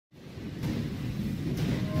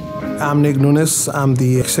I'm Nick Nunes. I'm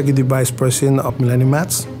the Executive Vice President of Millennium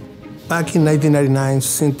Mats. Back in 1999,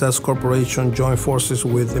 Cintas Corporation joined forces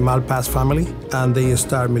with the Malpass family, and they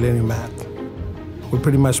started Millennium Mat. We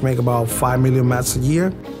pretty much make about 5 million mats a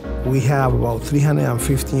year. We have about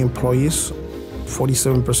 350 employees.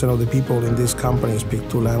 47% of the people in this company speak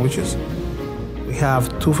 2 languages. We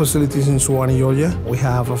have 2 facilities in Suwanee, Georgia. We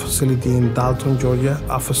have a facility in Dalton, Georgia,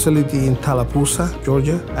 a facility in Tallapoosa,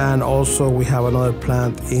 Georgia, and also we have another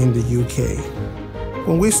plant in the UK.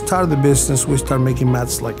 When we started the business, we started making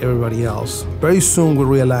mats like everybody else. Very soon we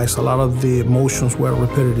realized a lot of the motions were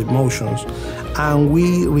repetitive motions, and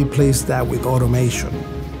we replaced that with automation.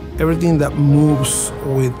 Everything that moves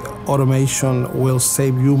with automation will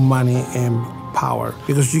save you money and power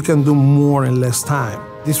because you can do more in less time.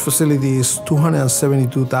 This facility is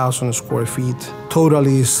 272,000 square feet. Total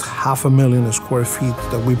is 500,000 square feet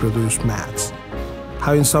that we produce mats.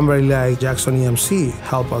 Having somebody like Jackson EMC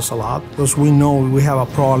help us a lot because we know we have a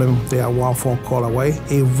problem, they are 1 phone call away.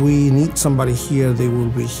 If we need somebody here, they will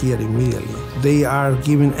be here immediately. They are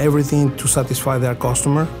giving everything to satisfy their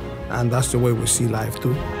customer, and that's the way we see life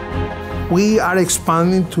too. We are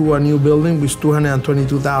expanding to a new building with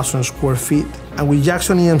 222,000 square feet. And with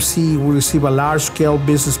Jackson EMC, we receive a large-scale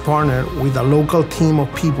business partner with a local team of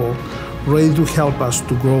people ready to help us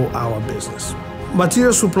to grow our business.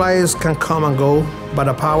 Material suppliers can come and go, but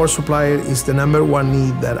a power supplier is the #1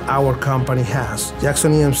 need that our company has.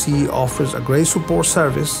 Jackson EMC offers a great support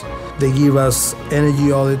service. They give us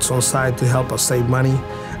energy audits on site to help us save money,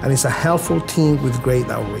 and it's a helpful team with great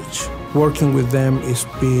outreach. Working with them has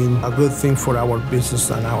been a good thing for our business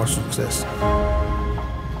and our success.